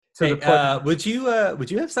to the Hey, point.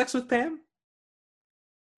 would you have sex with Pam?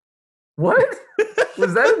 What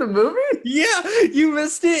was that in the movie? Yeah, you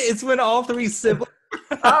missed it. It's when all three siblings.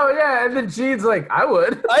 Oh yeah, and then Gene's like, I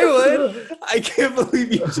would. I would. I can't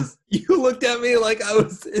believe you looked at me like I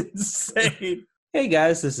was insane. Hey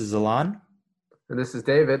guys, this is Alon. And this is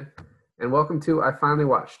David, and welcome to I Finally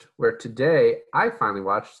Watched, where today I finally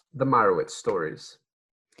watched the Meyerowitz stories.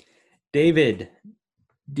 David,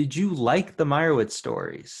 did you like the Meyerowitz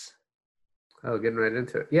stories? Oh, getting right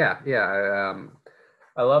into it. Yeah.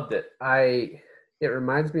 I loved it. It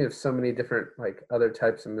reminds me of so many different like other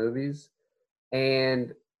types of movies,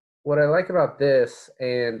 and what I like about this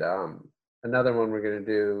and another one we're going to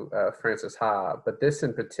do, Francis Ha, but this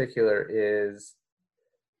in particular is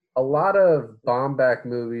a lot of Baumbach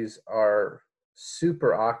movies are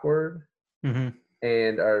super awkward Mm-hmm.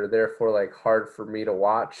 and are therefore like hard for me to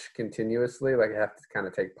watch continuously. Like I have to kind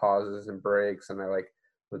of take pauses and breaks, and I like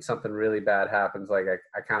when something really bad happens, like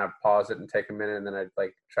I kind of pause it and take a minute, and then I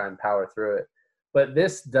like try and power through it. But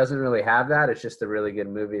this doesn't really have that. It's just a really good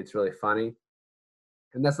movie. It's really funny,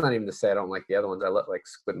 and that's not even to say I don't like the other ones. I like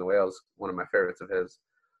Squid and the Whales, one of my favorites of his.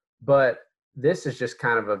 But this is just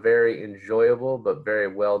kind of a very enjoyable but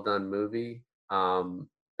very well done movie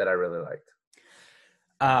that I really liked.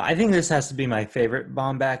 I think this has to be my favorite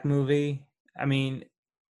Baumbach movie. I mean,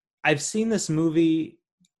 I've seen this movie.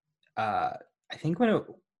 Uh, I think when it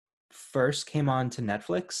first came on to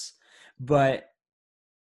Netflix, but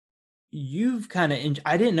you've kind of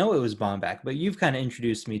I didn't know it was Baumbach, but you've kind of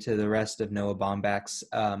introduced me to the rest of Noah Baumbach's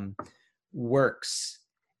works,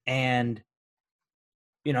 and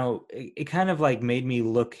it kind of like made me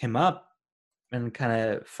look him up and kind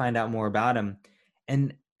of find out more about him,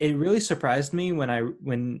 and it really surprised me when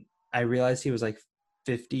I realized he was like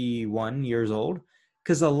 51 years old,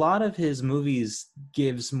 because a lot of his movies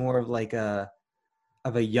gives more of like a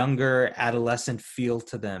younger adolescent feel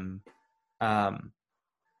to them. um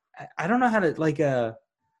I don't know how to like a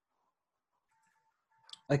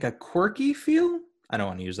quirky feel. I don't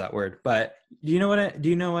want to use that word, but do you know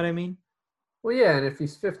what I mean? Well, yeah, and if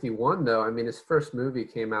he's 51, though, I mean, his first movie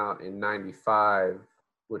came out in 95,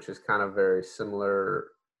 which is kind of very similar,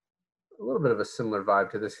 a little bit of a similar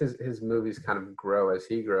vibe to this. His movies kind of grow as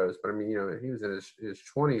he grows. But I mean, he was in his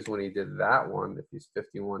 20s when he did that one, if he's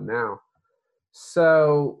 51 now.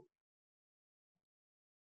 So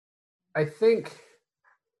I think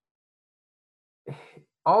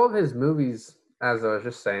all of his movies, as I was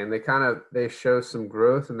just saying, they show some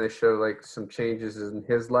growth and they show like some changes in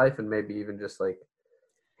his life and maybe even just like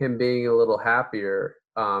him being a little happier.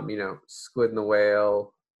 Squid and the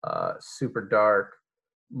Whale, Super Dark,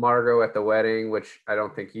 Margot at the Wedding, which I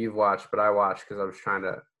don't think you've watched, but I watched because I was trying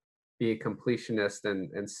to be a completionist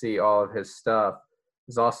and see all of his stuff.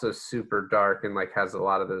 Is also super dark and like has a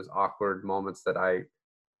lot of those awkward moments that I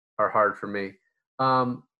are hard for me.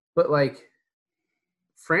 But like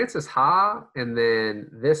Francis Ha, and then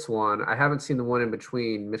this one, I haven't seen the one in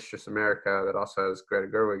between, Mistress America, that also has Greta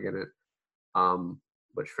Gerwig in it,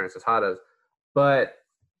 which Francis Ha does. But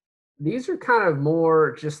these are kind of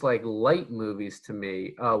more just like light movies to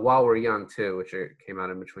me. While We're Young too, which came out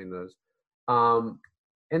in between those, and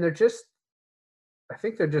I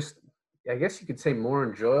think they're just, I guess you could say more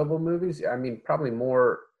enjoyable movies. I mean, probably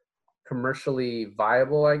more commercially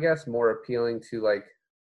viable, I guess, more appealing to like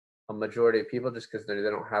a majority of people just because they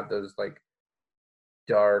don't have those like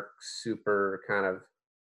dark, super kind of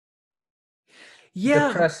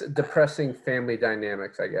Yeah, depressing family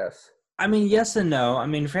dynamics, I guess. I mean, yes and no. I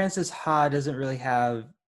mean, Francis Ha doesn't really have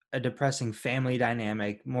a depressing family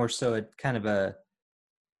dynamic, more so a kind of a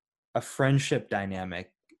friendship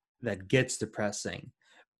dynamic that gets depressing.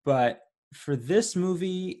 But for this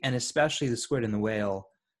movie, and especially The Squid and the Whale,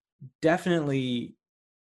 definitely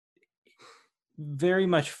very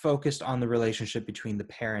much focused on the relationship between the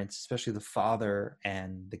parents, especially the father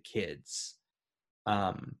and the kids.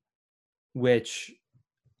 Um, which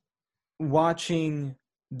watching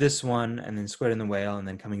this one and then Squid and the Whale and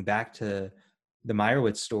then coming back to the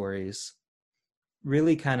Meyerowitz stories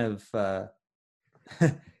really kind of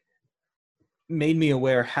made me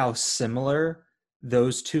aware how similar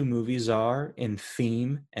those two movies are in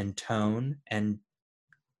theme and tone and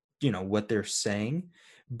what they're saying,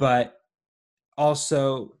 but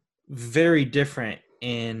also very different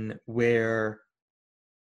in where,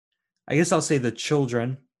 I guess I'll say, the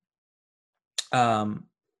children, um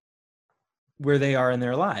where they are in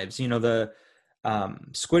their lives. The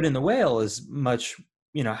Squid and the Whale is much,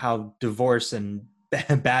 how divorce and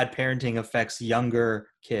bad parenting affects younger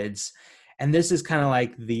kids. And this is kind of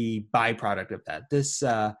like the byproduct of that. This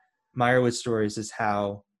Meyerowitz stories is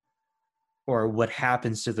how, or what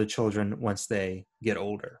happens to the children once they get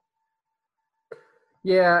older.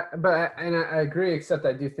 Yeah, but I agree. Except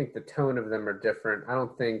I do think the tone of them are different. I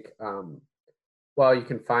don't think while you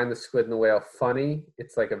can find the Squid and the Whale funny,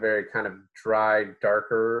 it's like a very kind of dry,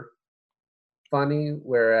 darker funny.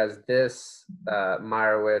 Whereas this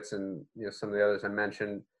Meyerowitz and some of the others I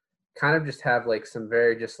mentioned kind of just have like some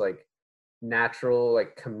very just like natural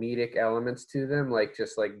like comedic elements to them, like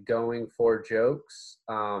just like going for jokes,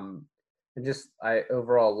 and just I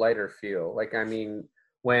overall lighter feel. Like I mean,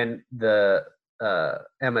 when the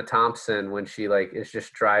Emma Thompson, when she like is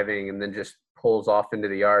just driving and then just pulls off into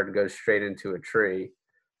the yard and goes straight into a tree.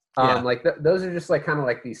 Yeah. Like those are just like kind of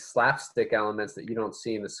like these slapstick elements that you don't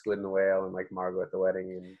see in the Squid and the Whale and like Margot at the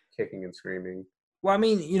Wedding and kicking and screaming. Well, I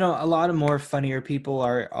mean, a lot of more funnier people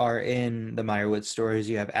are in the Meyerowitz stories.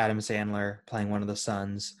 You have Adam Sandler playing one of the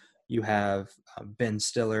sons. You have Ben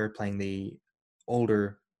Stiller playing the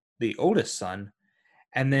oldest son,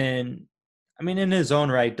 and then, I mean, in his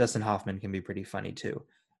own right, Dustin Hoffman can be pretty funny too.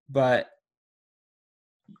 But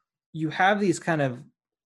you have these kind of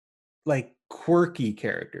like quirky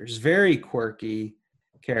characters, very quirky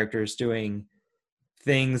characters doing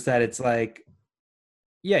things that it's like,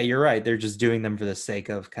 yeah, you're right. They're just doing them for the sake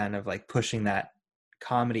of kind of like pushing that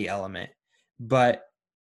comedy element. But,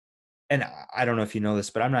 and I don't know if you know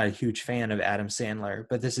this, but I'm not a huge fan of Adam Sandler,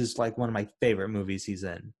 but this is like one of my favorite movies he's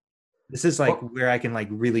in. This is like Well, where I can like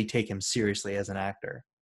really take him seriously as an actor.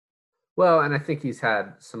 well, and I think he's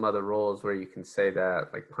had some other roles where you can say that,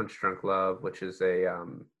 like Punch Drunk Love, which is a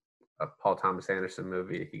Paul Thomas Anderson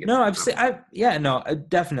movie. He gets No, the I've seen, Trump.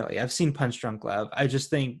 definitely. I've seen Punch Drunk Love. I just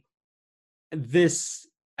think this,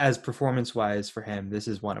 as performance wise for him, this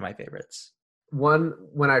is one of my favorites. One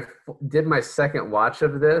when I did my second watch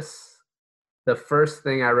of this, the first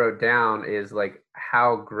thing I wrote down is like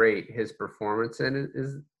how great his performance in it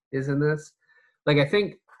is in this. Like I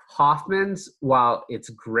think Hoffman's, while it's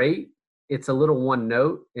great, it's a little one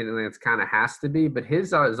note and it's kind of has to be, but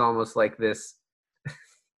his is almost like this.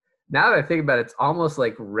 Now that I think about it, it's almost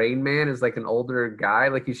like Rain Man is like an older guy.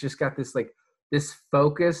 Like he's just got this like this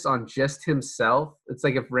focus on just himself. It's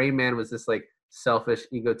like if Rain Man was this like selfish,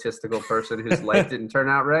 egotistical person whose life didn't turn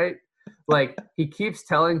out right. Like he keeps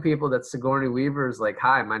telling people that Sigourney Weaver is like,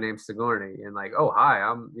 "Hi, my name's Sigourney," and like, "Oh, hi,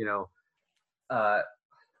 I'm uh,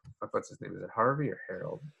 what's his name? Is it Harvey or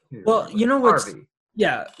Harold? I can't Well, remember. Harvey.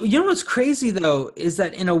 what's crazy though is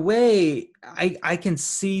that in a way I can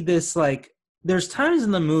see this, like there's times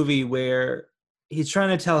in the movie where he's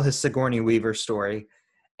trying to tell his Sigourney Weaver story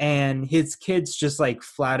and his kids just like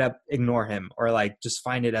flat up ignore him or like just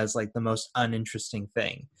find it as like the most uninteresting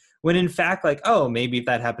thing. When in fact, like, oh, maybe if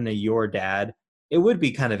that happened to your dad, it would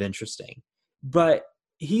be kind of interesting. But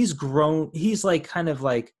he's like kind of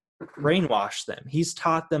like brainwashed them. He's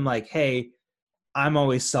taught them like, hey, I'm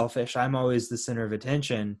always selfish. I'm always the center of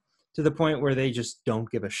attention, to the point where they just don't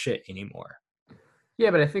give a shit anymore.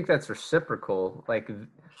 Yeah, but I think that's reciprocal. Like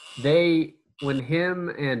they when him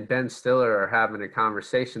and Ben Stiller are having a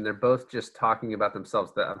conversation, they're both just talking about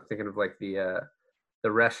themselves. That I'm thinking of like the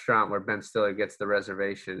restaurant where Ben Stiller gets the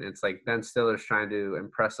reservation. It's like Ben Stiller's trying to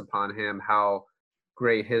impress upon him how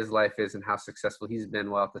great his life is and how successful he's been,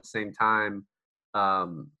 while at the same time,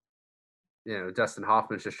 um, Dustin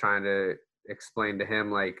Hoffman's just trying to explain to him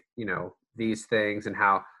like, these things and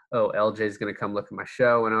how, oh, LJ's going to come look at my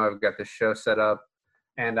show and oh, I've got this show set up.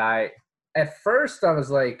 And at first I was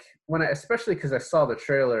like, especially because I saw the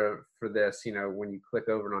trailer for this, when you click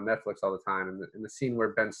over it on Netflix all the time, and the scene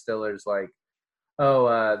where Ben Stiller's like,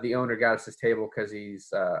 oh, the owner got us this table because he's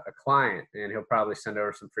a client and he'll probably send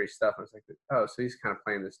over some free stuff. I was like, oh, so he's kind of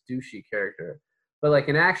playing this douchey character. But like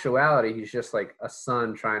in actuality, he's just like a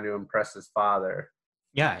son trying to impress his father.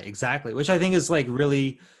 Yeah, exactly. Which I think is like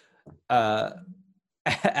really, uh,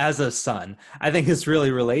 as a son, I think it's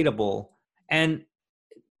really relatable. And,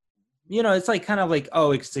 it's like kind of like,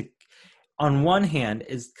 oh, it's like, on one hand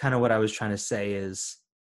is kind of what I was trying to say is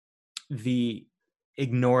the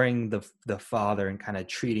ignoring the father and kind of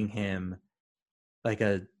treating him like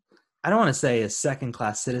I don't want to say a second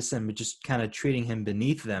class citizen, but just kind of treating him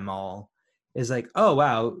beneath them all is like, oh,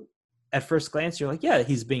 wow. At first glance, you're like, yeah,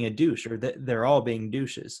 he's being a douche, or they're all being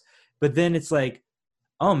douches. But then it's like,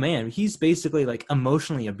 oh man, he's basically like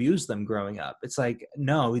emotionally abused them growing up. It's like,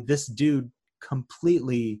 no, this dude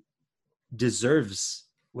completely deserves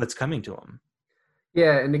what's coming to him.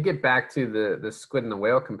 Yeah, and to get back to the Squid and the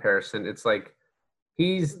Whale comparison, it's like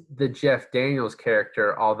he's the Jeff Daniels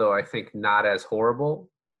character, although I think not as horrible.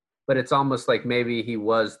 But it's almost like maybe he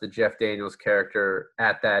was the Jeff Daniels character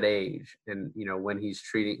at that age, and when he's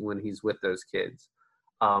with those kids.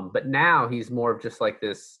 But now he's more of just like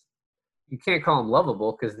this, you can't call him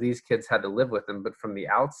lovable because these kids had to live with him. But from the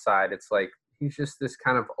outside, it's like he's just this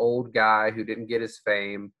kind of old guy who didn't get his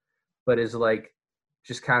fame, but is like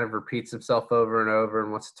just kind of repeats himself over and over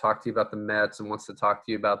and wants to talk to you about the Mets and wants to talk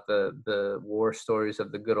to you about the war stories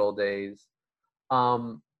of the good old days.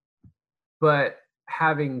 Um, but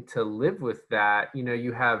having to live with that, you know,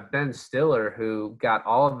 you have Ben Stiller who got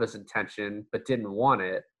all of his attention but didn't want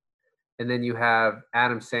it, and then you have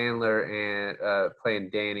Adam Sandler and playing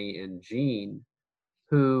Danny and Gene,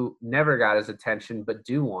 who never got his attention but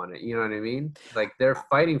do want it. You know what I mean? Like they're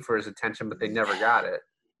fighting for his attention, but they never got it.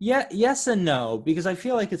 Yeah, yes and no, because I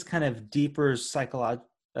feel like it's kind of deeper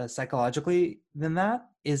psychologically than that.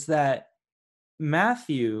 Is that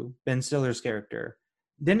Matthew, Ben Stiller's character,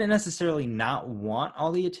 didn't necessarily not want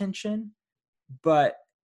all the attention, but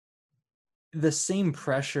the same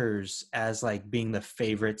pressures as like being the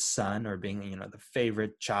favorite son or being, you know, the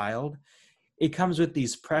favorite child, it comes with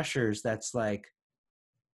these pressures that's like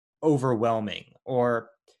overwhelming. Or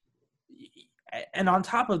and on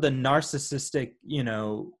top of the narcissistic, you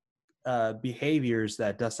know, behaviors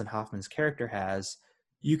that Dustin Hoffman's character has,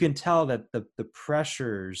 you can tell that the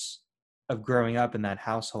pressures of growing up in that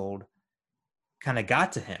household kind of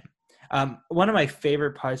got to him. One of my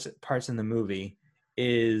favorite parts in the movie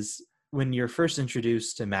is when you're first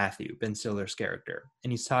introduced to Matthew, Ben Stiller's character,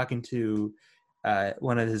 and he's talking to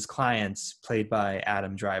one of his clients played by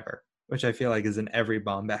Adam Driver, which I feel like is in every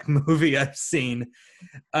Baumbach movie I've seen.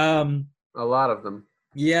 A lot of them.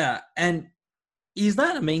 Yeah, and he's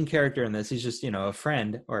not a main character in this. He's just, you know, a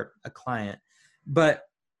friend or a client. But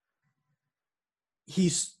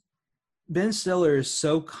Ben Stiller is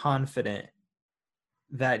so confident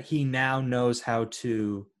that he now knows how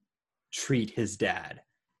to treat his dad.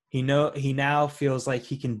 He now feels like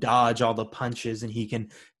he can dodge all the punches and he can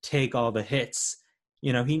take all the hits.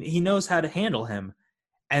 You know, he knows how to handle him.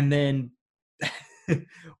 And then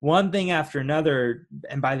one thing after another,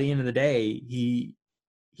 and by the end of the day, he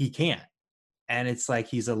can't. And it's like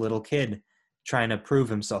he's a little kid trying to prove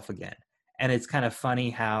himself again. And it's kind of funny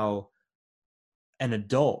how an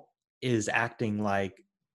adult is acting like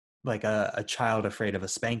a child afraid of a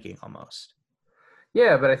spanking almost.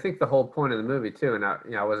 Yeah, but I think the whole point of the movie too, and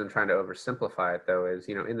I wasn't trying to oversimplify it though, is,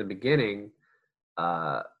 you know, in the beginning,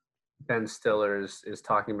 uh, Ben Stiller is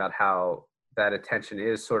talking about how that attention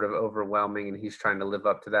is sort of overwhelming, and he's trying to live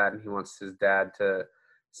up to that, and he wants his dad to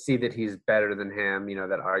see that he's better than him. You know,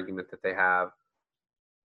 that argument that they have.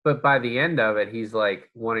 But by the end of it, he's like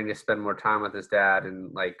wanting to spend more time with his dad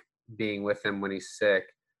and like being with him when he's sick.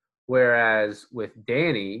 Whereas with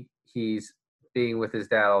Danny, he's being with his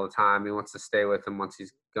dad all the time. He wants to stay with him once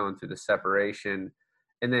he's going through the separation.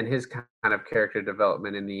 And then his kind of character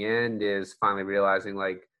development in the end is finally realizing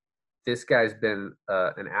like, this guy's been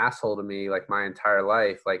an asshole to me like my entire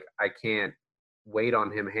life. Like I can't wait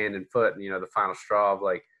on him hand and foot. And, you know, the final straw of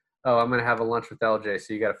like, oh, I'm going to have a lunch with LJ.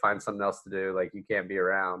 So you got to find something else to do. Like you can't be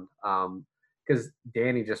around. Cause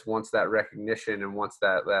Danny just wants that recognition and wants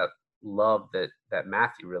that love that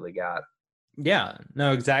Matthew really got. Yeah,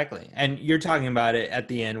 no, exactly. And you're talking about it at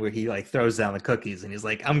the end where he like throws down the cookies and he's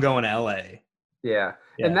like, I'm going to LA. Yeah.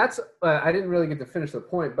 And that's, I didn't really get to finish the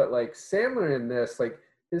point, but like Sandler in this, like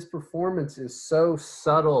his performance is so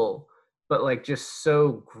subtle, but like just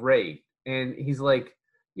so great. And he's like,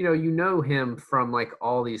 you know him from like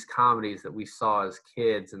all these comedies that we saw as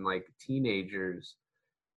kids and like teenagers.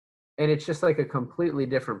 And it's just like a completely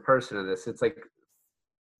different person in this. It's like,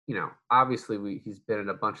 obviously he's been in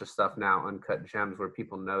a bunch of stuff now, Uncut Gems, where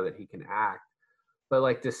people know that he can act. But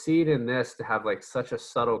like to see it in this, to have like such a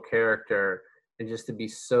subtle character and just to be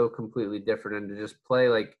so completely different and to just play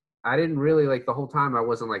like, I didn't really like the whole time. I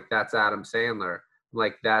wasn't like, that's Adam Sandler.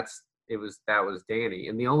 Like that was Danny.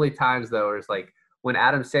 And the only times though is like when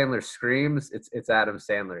Adam Sandler screams, it's Adam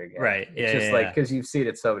Sandler again. Right. Yeah. It's just like, cause you've seen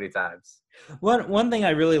it so many times. One thing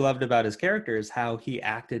I really loved about his character is how he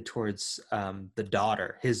acted towards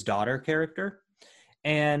his daughter character.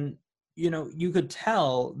 And, you could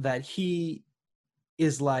tell that he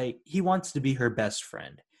is like, he wants to be her best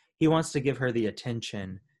friend. He wants to give her the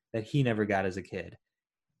attention that he never got as a kid.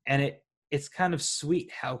 And it's kind of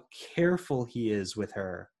sweet how careful he is with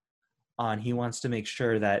her he wants to make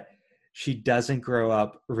sure that she doesn't grow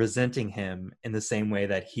up resenting him in the same way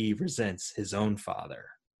that he resents his own father.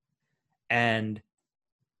 And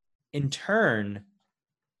in turn,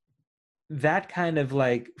 that kind of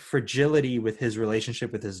like fragility with his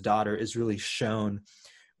relationship with his daughter is really shown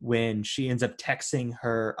when she ends up texting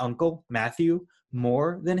her uncle, Matthew,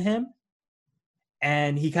 more than him.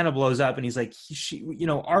 And he kind of blows up and he's like,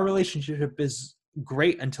 our relationship is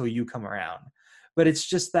great until you come around. But it's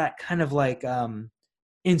just that kind of like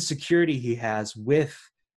insecurity he has with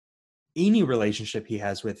any relationship he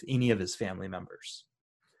has with any of his family members.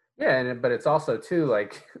 Yeah, but it's also too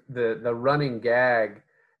like the running gag.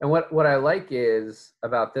 And what I like is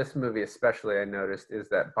about this movie especially, I noticed, is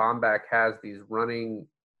that Baumbach has these running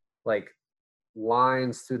like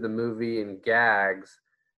lines through the movie and gags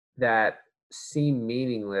that seem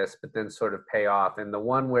meaningless but then sort of pay off. And the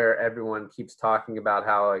one where everyone keeps talking about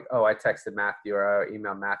how like, oh, I texted Matthew or I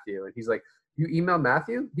emailed Matthew, and he's like, you emailed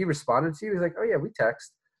Matthew? He responded to you? He's like, oh yeah, we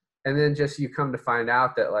text. And then just you come to find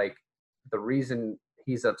out that like the reason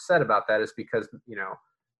he's upset about that is because, you know,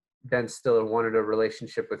 Ben Stiller wanted a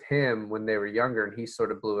relationship with him when they were younger, and he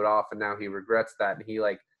sort of blew it off, and now he regrets that, and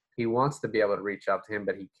he wants to be able to reach out to him,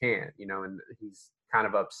 but he can't, you know, and he's kind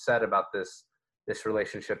of upset about this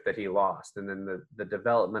relationship that he lost. And then the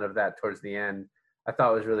development of that towards the end, I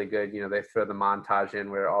thought was really good. You know, they throw the montage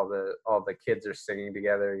in where all the kids are singing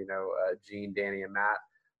together, you know, Gene, Danny, and Matt.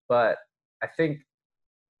 But I think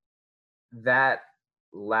that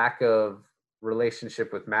lack of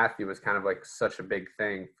relationship with Matthew was kind of like such a big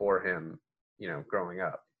thing for him, you know, growing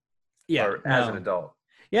up Yeah, or as an no. adult.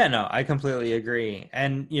 Yeah, no, I completely agree.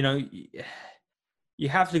 And you know, you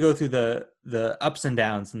have to go through the ups and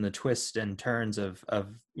downs and the twists and turns of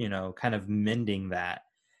you know, kind of mending that.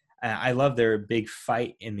 I love their big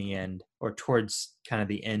fight in the end, or towards kind of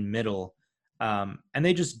the end middle, and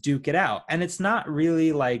they just duke it out. And it's not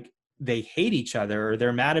really like they hate each other or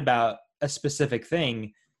they're mad about a specific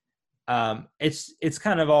thing. It's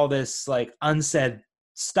kind of all this like unsaid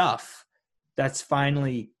stuff that's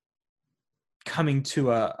finally coming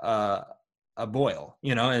to a boil,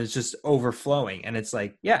 you know, and it's just overflowing. And it's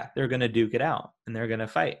like, yeah, they're gonna duke it out and they're gonna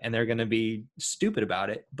fight and they're gonna be stupid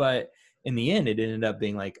about it. But in the end, it ended up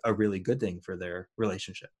being like a really good thing for their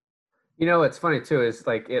relationship. You know, what's funny too is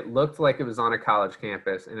like it looked like it was on a college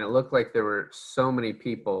campus, and it looked like there were so many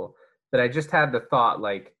people that I just had the thought,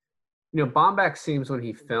 like, you know, Baumbach seems when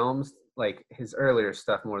he films like his earlier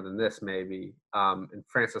stuff more than this, maybe, and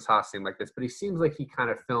Francis Ha seemed like this, but he seems like he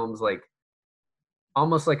kind of films like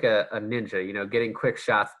almost like a ninja, you know, getting quick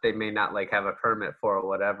shots that they may not like have a permit for or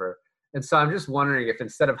whatever. And so I'm just wondering if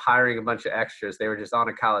instead of hiring a bunch of extras, they were just on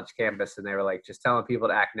a college campus and they were like just telling people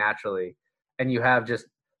to act naturally. And you have just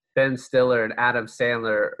Ben Stiller and Adam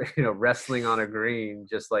Sandler, you know, wrestling on a green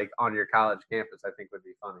just like on your college campus, I think would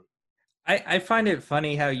be funny. I find it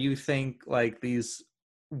funny how you think like these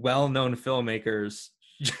well-known filmmakers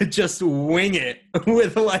just wing it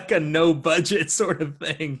with like a no budget sort of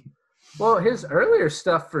thing. Well, his earlier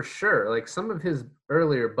stuff for sure, like some of his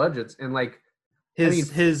earlier budgets, and like, I mean,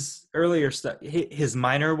 His earlier stuff, his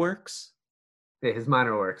minor works. yeah, his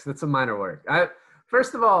minor works. That's a minor work.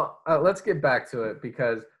 First of all, let's get back to it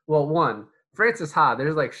because, well, one, Francis Ha,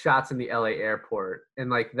 there's like shots in the LA airport, and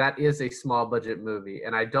like that is a small budget movie,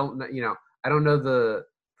 and I don't know, you know, I don't know the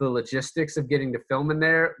logistics of getting to film in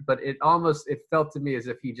there, but it felt to me as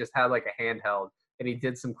if he just had like a handheld and he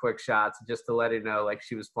did some quick shots just to let her know like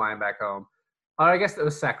she was flying back home. Or I guess that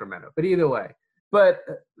was Sacramento, but either way. But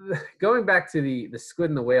going back to the squid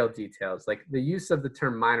and the whale details, like the use of the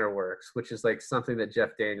term minor works, which is like something that Jeff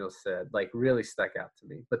Daniels said, like really stuck out to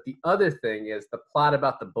me. But the other thing is the plot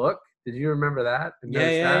about the book. Did you remember that? And Yeah,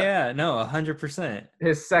 notice yeah, that? yeah. No, 100%.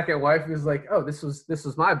 His second wife was like, "Oh, this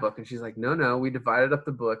was my book," and she's like, "No, no, we divided up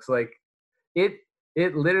the books." Like it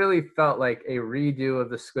it literally felt like a redo of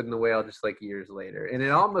the Squid and the Whale, just like years later. And it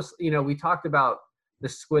almost, you know, we talked about the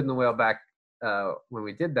Squid and the Whale back when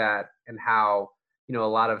we did that, and how, you know, a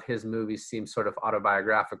lot of his movies seem sort of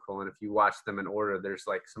autobiographical, and if you watch them in order, there's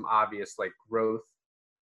like some obvious like growth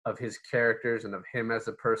of his characters and of him as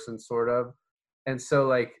a person, sort of. And so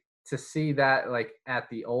like to see that like at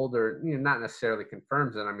the older, you know, not necessarily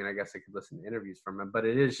confirms it. I mean, I guess I could listen to interviews from him, but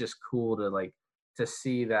it is just cool to like to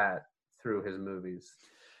see that through his movies.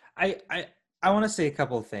 I I I want to say a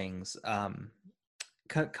couple of things,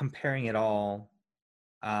 comparing it all,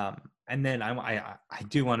 and then I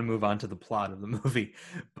do want to move on to the plot of the movie,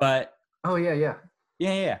 but Oh yeah, yeah.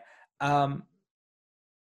 yeah, yeah, yeah.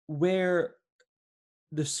 Where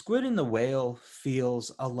the Squid and the Whale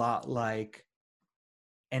feels a lot like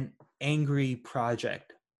an angry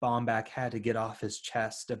project Baumbach had to get off his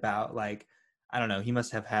chest about, like, I don't know, he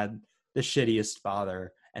must have had the shittiest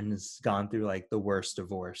father and has gone through like the worst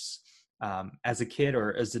divorce, as a kid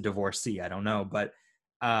or as a divorcee, I don't know. But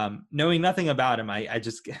knowing nothing about him, I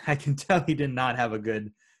just I can tell he did not have a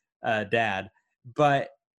good dad. But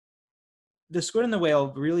the Squid and the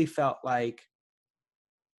Whale really felt like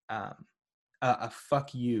um, a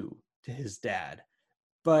fuck you to his dad.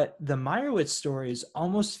 But the Meyerowitz stories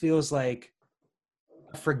almost feels like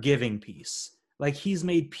a forgiving piece. Like he's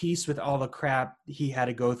made peace with all the crap he had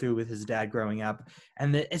to go through with his dad growing up.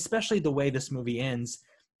 And especially the way this movie ends,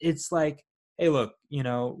 it's like, hey, look, you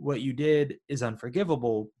know, what you did is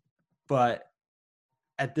unforgivable, but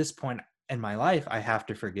at this point in my life, I have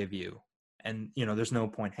to forgive you. And, you know, there's no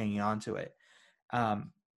point hanging on to it.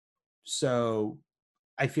 So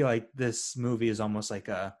I feel like this movie is almost like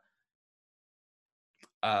a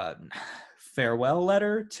farewell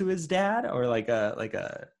letter to his dad, or like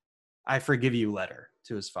a I forgive you letter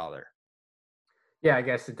to his father. Yeah, I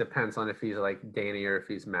guess it depends on if he's like Danny or if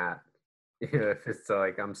he's Matt. You know, if it's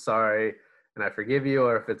like I'm sorry and I forgive you,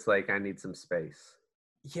 or if it's like I need some space.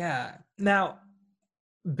 Yeah. Now,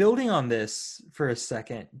 building on this for a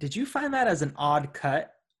second, did you find that as an odd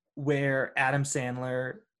cut where Adam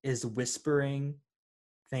Sandler is whispering,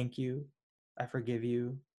 "Thank you, I forgive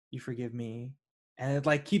you, you forgive me," and it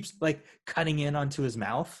like keeps like cutting in onto his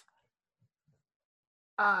mouth?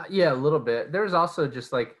 Yeah, a little bit. There's also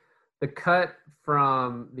just like the cut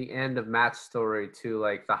from the end of Matt's story to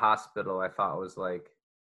like the hospital. I thought was like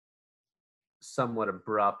somewhat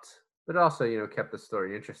abrupt, but also kept the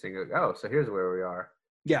story interesting. Like, oh, so here's where we are.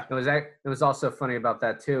 Yeah. It was also funny about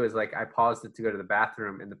that too. Is like I paused it to go to the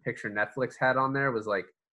bathroom, and the picture Netflix had on there was like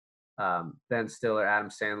Ben Stiller,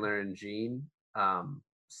 Adam Sandler, and Gene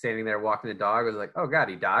standing there walking the dog. I was like, oh god,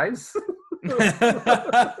 he dies.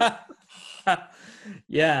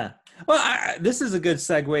 Yeah. Well, this is a good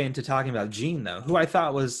segue into talking about Gene, though, who I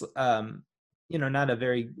thought was, not a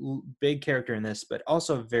very big character in this, but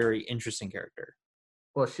also a very interesting character.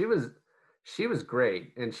 Well, she was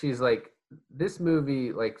great, and she's like this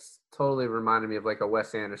movie like totally reminded me of like a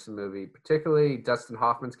Wes Anderson movie, particularly Dustin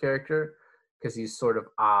Hoffman's character, because he's sort of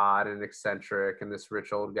odd and eccentric, and this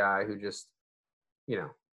rich old guy who just you know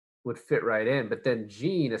would fit right in. But then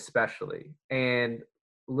Jean especially, and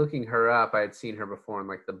looking her up, I had seen her before in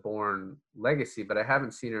like The Bourne Legacy, but I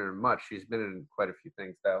haven't seen her in much. She's been in quite a few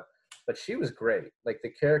things though, but she was great. Like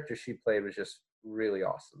the character she played was just really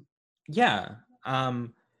awesome. Yeah.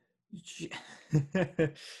 She,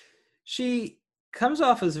 she comes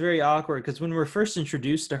off as very awkward because when we're first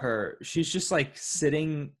introduced to her, she's just like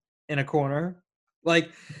sitting in a corner. Like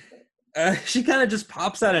she kind of just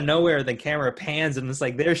pops out of nowhere. The camera pans and it's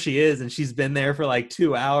like, there she is. And she's been there for like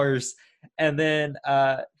 2 hours. And then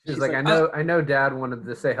she's like, I know dad wanted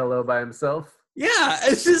to say hello by himself. Yeah,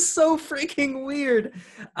 it's just so freaking weird.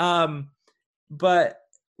 But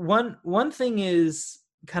one thing is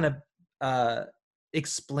kind of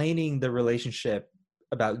explaining the relationship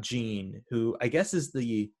about Jean, who I guess is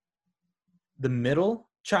the middle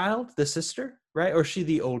child, the sister, right? Or is she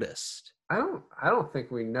the oldest? I don't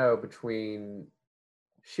think we know between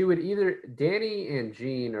she would either Danny and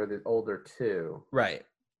Jean are the older two. Right.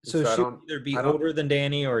 So she would either be older than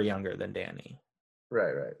Danny or younger than Danny.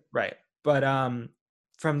 Right. But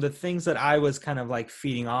from the things that I was kind of like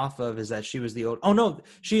feeding off of is that she was the old. Oh no,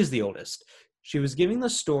 she is the oldest. She was giving the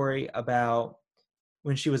story about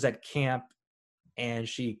when she was at camp and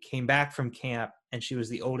she came back from camp and she was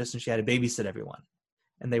the oldest and she had to babysit everyone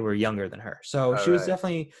and they were younger than her. So she was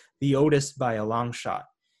definitely the oldest by a long shot.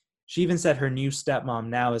 She even said her new stepmom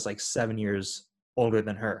now is like 7 years older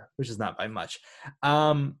than her, which is not by much.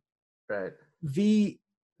 Right. The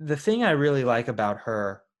thing I really like about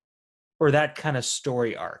her, or that kind of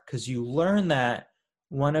story arc, because you learn that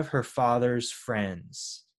one of her father's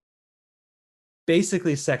friends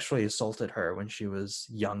basically sexually assaulted her when she was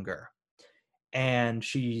younger. And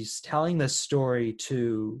she's telling this story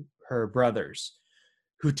to her brothers,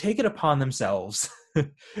 who take it upon themselves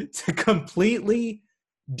to completely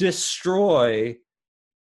destroy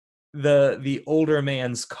the older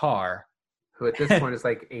man's car, who at this point is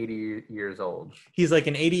like 80 years old. He's like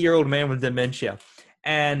an 80-year-old man with dementia.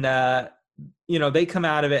 And they come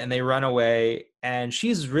out of it and they run away, and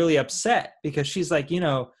she's really upset because she's like,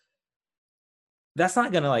 that's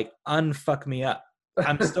not gonna like unfuck me up.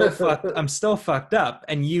 I'm still fucked up,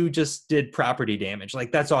 and you just did property damage.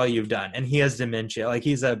 Like that's all you've done. And he has dementia. Like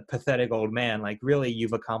he's a pathetic old man. Like really,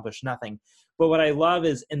 you've accomplished nothing. But what I love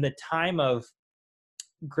is in the time of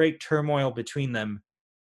great turmoil between them,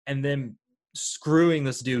 and then screwing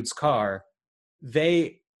this dude's car,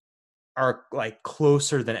 they are like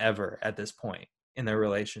closer than ever at this point in their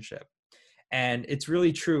relationship. And it's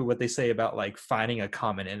really true what they say about like finding a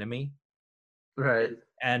common enemy. Right.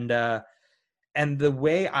 And the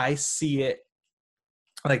way I see it,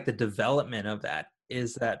 like the development of that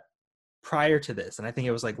is that prior to this, and I think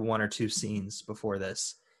it was like one or two scenes before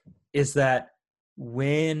this, is that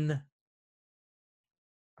when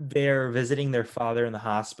they're visiting their father in the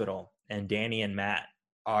hospital and Danny and Matt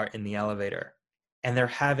are in the elevator and they're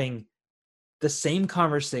having the same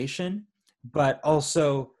conversation, but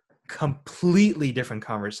also completely different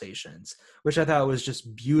conversations, which I thought was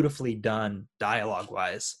just beautifully done dialogue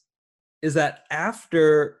wise. Is that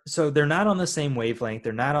so they're not on the same wavelength,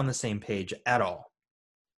 they're not on the same page at all.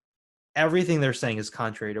 Everything they're saying is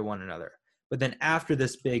contrary to one another. But then after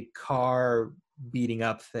this big car beating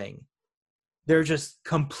up thing, they're just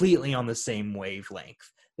completely on the same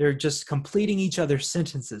wavelength. They're just completing each other's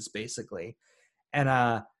sentences basically. And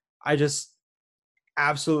I just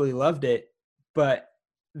absolutely loved it. But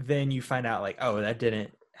then you find out like, oh, that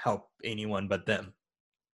didn't help anyone but them.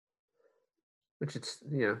 Which it's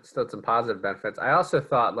still had some positive benefits. I also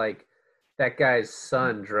thought like that guy's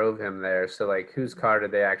son drove him there, so like whose car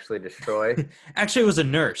did they actually destroy? Actually, it was a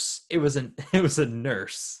nurse. It was a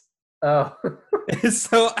nurse. Oh,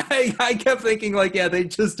 So I kept thinking like, yeah, they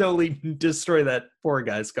just totally destroy that poor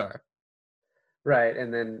guy's car. right.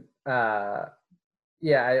 And then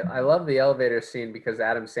yeah, I love the elevator scene because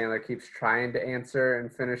Adam Sandler keeps trying to answer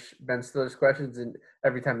and finish Ben Stiller's questions, and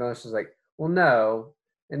every time Miller's just like, "Well, no,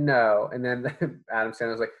 and no," and then Adam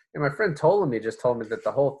Sandler's like, "And my friend just told me that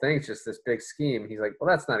the whole thing's just this big scheme." He's like, "Well,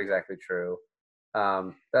 that's not exactly true.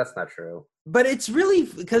 That's not true." But it's really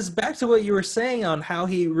because back to what you were saying on how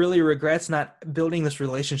he really regrets not building this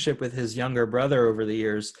relationship with his younger brother over the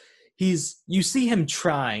years. You see him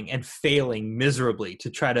trying and failing miserably to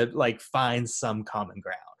try to like find some common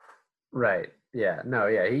ground. Right. Yeah. No.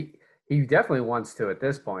 Yeah. He definitely wants to at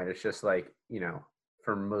this point. It's just like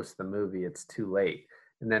for most of the movie, it's too late.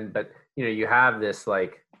 And then, but you have this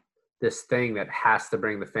like this thing that has to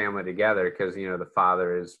bring the family together because the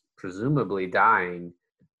father is presumably dying,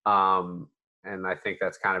 and I think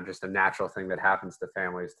that's kind of just a natural thing that happens to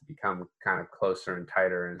families to become kind of closer and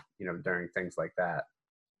tighter, and during things like that.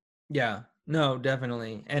 Yeah, no,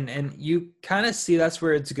 definitely. And you kind of see that's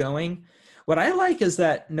where it's going. What I like is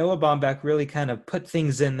that Noah Baumbach really kind of put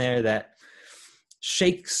things in there that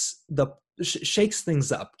shakes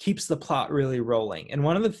things up, keeps the plot really rolling. And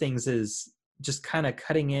one of the things is just kind of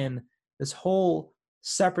cutting in this whole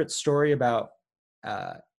separate story about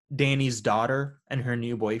uh, Danny's daughter and her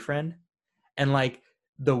new boyfriend, and like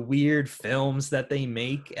the weird films that they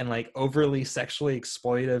make and like overly sexually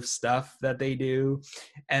exploitive stuff that they do,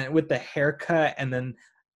 and with the haircut, and then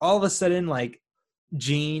all of a sudden like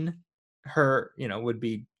Jean, her would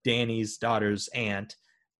be Danny's daughter's aunt,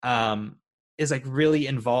 um is like really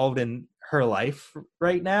involved in her life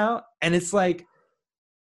right now, and it's like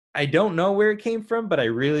I don't know where it came from, but I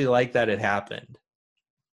really like that it happened.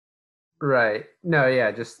 Right. No,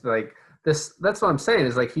 yeah, just like this that's what I'm saying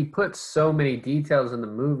is like he puts so many details in the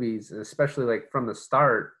movies, and especially like from the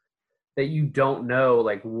start, that you don't know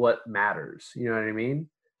like what matters. You know what I mean?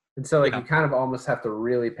 And so like you Yeah. kind of almost have to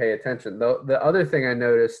really pay attention. The other thing I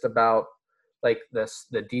noticed about like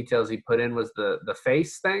the details he put in was the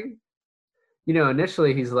face thing.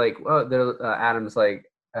 Initially he's like, oh, Adam's like,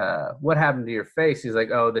 what happened to your face? He's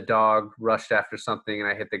like, oh, the dog rushed after something and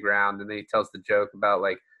I hit the ground. And then he tells the joke about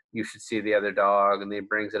like, you should see the other dog. And then he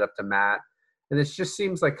brings it up to Matt. And this just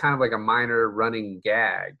seems like kind of like a minor running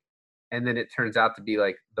gag. And then it turns out to be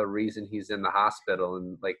like the reason he's in the hospital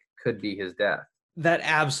and like could be his death. That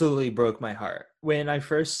absolutely broke my heart. When I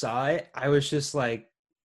first saw it, I was just like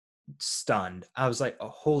stunned. I was like, oh,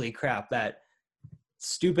 holy crap, that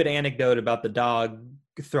stupid anecdote about the dog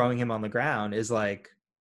throwing him on the ground is like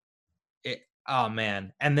oh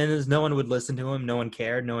man. And then as no one would listen to him, no one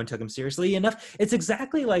cared, no one took him seriously enough. It's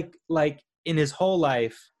exactly like in his whole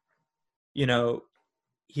life, you know,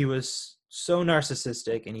 he was so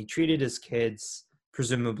narcissistic and he treated his kids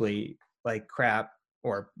presumably like crap,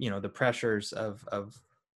 or the pressures of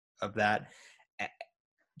that,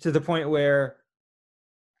 to the point where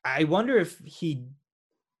I wonder if he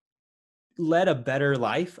led a better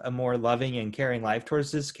life, a more loving and caring life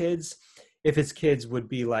towards his kids, if his kids would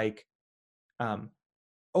be like, um,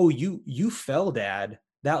 oh, you fell, dad,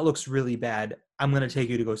 that looks really bad, I'm going to take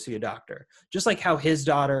you to go see a doctor. Just like how his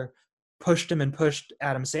daughter pushed him and pushed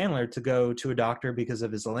Adam Sandler to go to a doctor because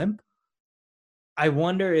of his limp. I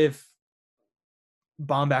wonder if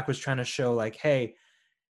Baumbach was trying to show like, hey,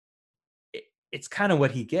 it's kind of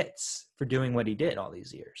what he gets for doing what he did all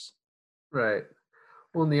these years. Right.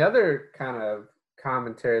 Well, and the other kind of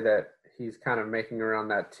commentary that he's kind of making around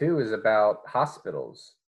that too is about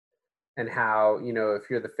hospitals and how, if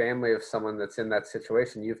you're the family of someone that's in that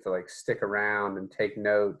situation, you have to like stick around and take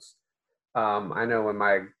notes. I know when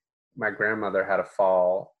my grandmother had a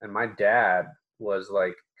fall, and my dad was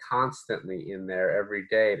like constantly in there every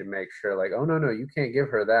day to make sure like, oh no, you can't give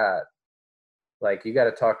her that. Like you got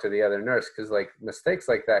to talk to the other nurse because like mistakes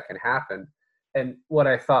like that can happen. And what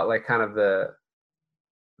I thought like kind of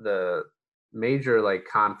the major like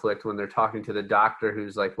conflict when they're talking to the doctor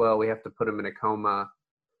who's like, well, we have to put him in a coma.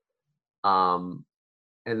 And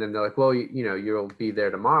then they're like, well, you know, you'll be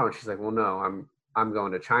there tomorrow. And she's like, well, no, I'm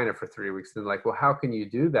going to China for 3 weeks. And they're like, well, how can you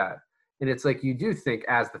do that? And it's like, you do think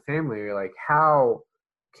as the family, you're like, how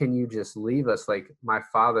can you just leave us? Like, my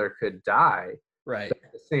father could die. Right. But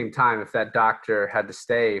at the same time, if that doctor had to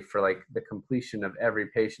stay for like the completion of every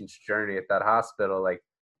patient's journey at that hospital, like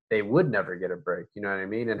they would never get a break. You know what I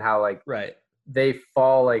mean? And how like Right. they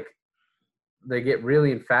fall, like they get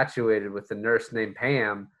really infatuated with the nurse named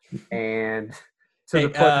Pam, and to Hey,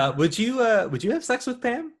 the point. would you have sex with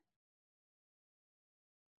Pam?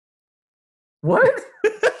 What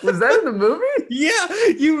was that in the movie? Yeah,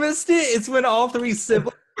 you missed it. It's when all three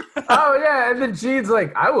siblings. Oh yeah, and then Gene's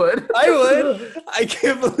like, I would. I would. I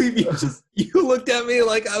can't believe you looked at me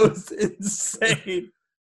like I was insane.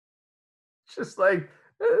 Just like.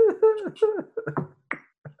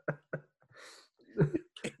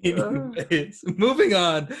 Anyways, moving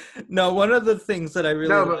on. No, one of the things that I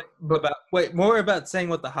really more about saying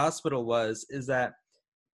what the hospital was is that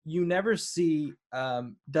you never see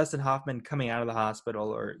Dustin Hoffman coming out of the hospital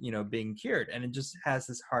or, you know, being cured, and it just has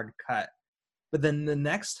this hard cut. But then the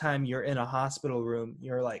next time you're in a hospital room,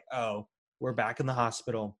 you're like, oh, we're back in the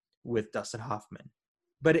hospital with Dustin Hoffman.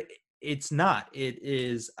 But it's not. It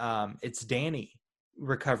is it's Danny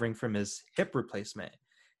recovering from his hip replacement.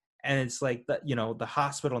 And it's like that, you know, the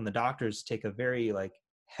hospital and the doctors take a very like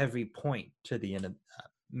heavy point to the end of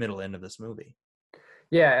middle end of this movie.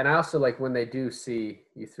 Yeah, and I also like when they do see,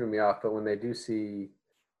 you threw me off, but when they do see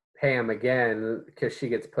Pam again, because she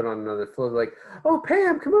gets put on another floor, like, oh,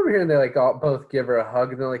 Pam, come over here. And they like both give her a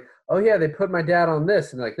hug, and they're like, oh yeah, they put my dad on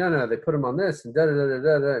this, and they're like, no, they put him on this, and da da da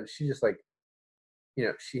da da. And she just like, you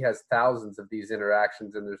know, she has thousands of these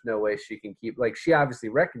interactions, and there's no way she can keep, like, she obviously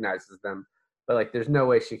recognizes them, but like there's no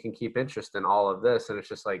way she can keep interest in all of this. And it's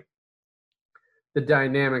just like the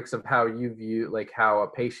dynamics of how you view, like how a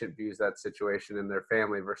patient views that situation in their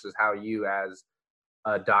family versus how you as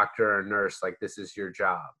a doctor or nurse, like this is your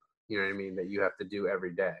job, you know what I mean, that you have to do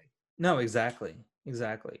every day. No, exactly.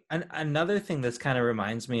 And another thing this kind of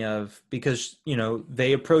reminds me of, because, you know,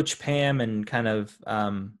 they approach Pam and kind of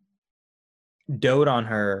dote on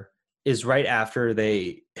her, is right after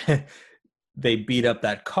they they beat up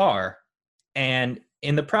that car. And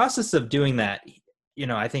in the process of doing that, you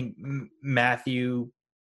know, I think Matthew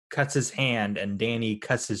cuts his hand and Danny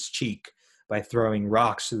cuts his cheek by throwing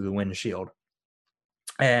rocks through the windshield.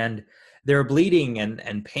 And they're bleeding,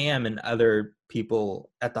 and Pam and other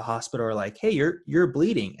people at the hospital are like, hey, you're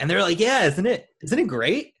bleeding. And they're like, yeah, isn't it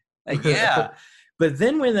great? Like, yeah. But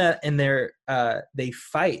then when they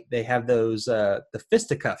fight, they have those the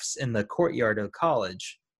fisticuffs in the courtyard of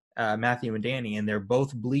college, Matthew and Danny, and they're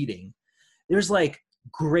both bleeding. There's like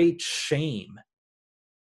great shame.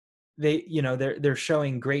 They're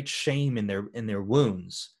showing great shame in their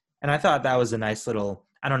wounds. And I thought that was a nice little,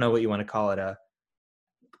 I don't know what you want to call it, a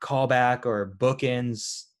callback or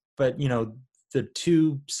bookends, but you know, the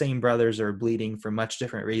two same brothers are bleeding for much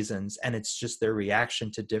different reasons, and it's just their reaction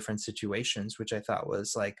to different situations, which I thought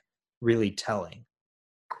was like really telling.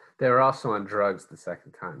 They were also on drugs the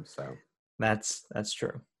second time, so that's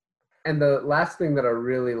true. And the last thing that I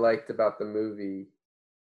really liked about the movie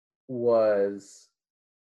was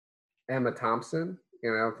Emma Thompson. You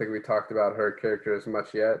know, I don't think we talked about her character as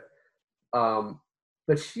much yet,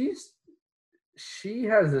 but she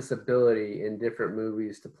has this ability in different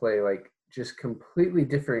movies to play like just completely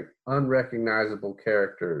different, unrecognizable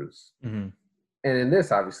characters. Mm-hmm. And in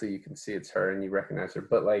this, obviously, you can see it's her and you recognize her.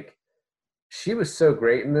 But like, she was so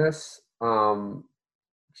great in this.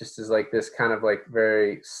 Just as like this kind of like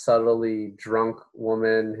very subtly drunk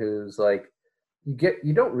woman who's like,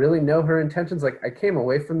 you don't really know her intentions. Like, I came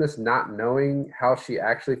away from this not knowing how she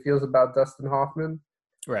actually feels about Dustin Hoffman.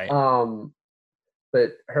 Right.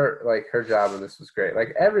 But her job in this was great.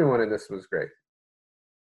 Like, everyone in this was great.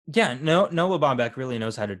 Yeah, Noah Baumbach really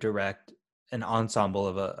knows how to direct an ensemble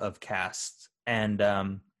of casts, and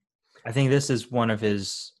I think this is one of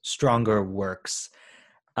his stronger works.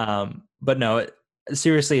 But no,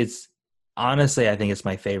 seriously, it's honestly, I think it's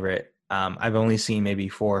my favorite. I've only seen maybe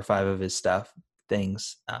 4 or 5 of his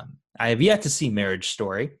things. I have yet to see Marriage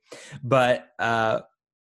Story, but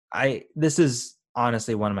this is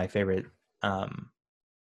honestly one of my favorite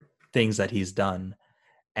things that he's done,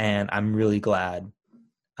 and I'm really glad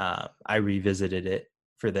I revisited it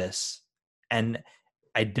for this. And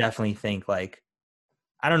I definitely think, like,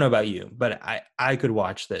 I don't know about you, but I could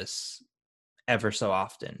watch this ever so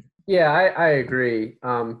often. Yeah, I agree.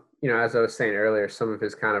 as I was saying earlier, some of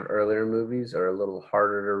his kind of earlier movies are a little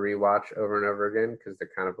harder to rewatch over and over again because they're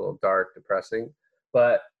kind of a little dark, depressing.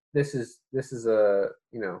 But this is this is a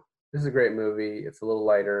great movie. It's a little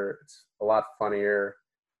lighter. It's a lot funnier,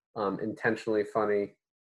 intentionally funny.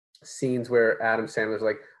 Scenes where Adam Sandler's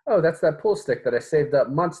like, "Oh, that's that pool stick that I saved up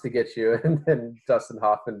months to get you," and then Dustin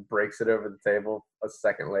Hoffman breaks it over the table a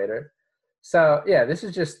second later. So yeah, this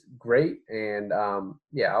is just great, and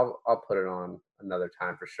yeah, I'll put it on another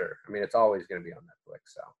time for sure. I mean, it's always going to be on Netflix.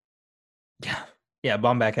 So Yeah. Yeah,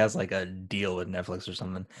 Bomback has like a deal with Netflix or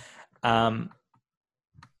something. Um,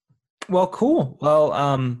 well, cool.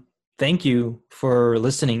 Well, thank you for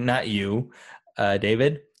listening. Not you,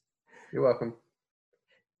 David. you're welcome.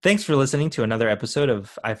 Thanks for listening to another episode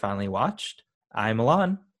of I Finally Watched. I'm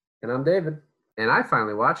Milan. And I'm David, and I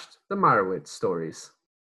finally watched the Meyerowitz stories.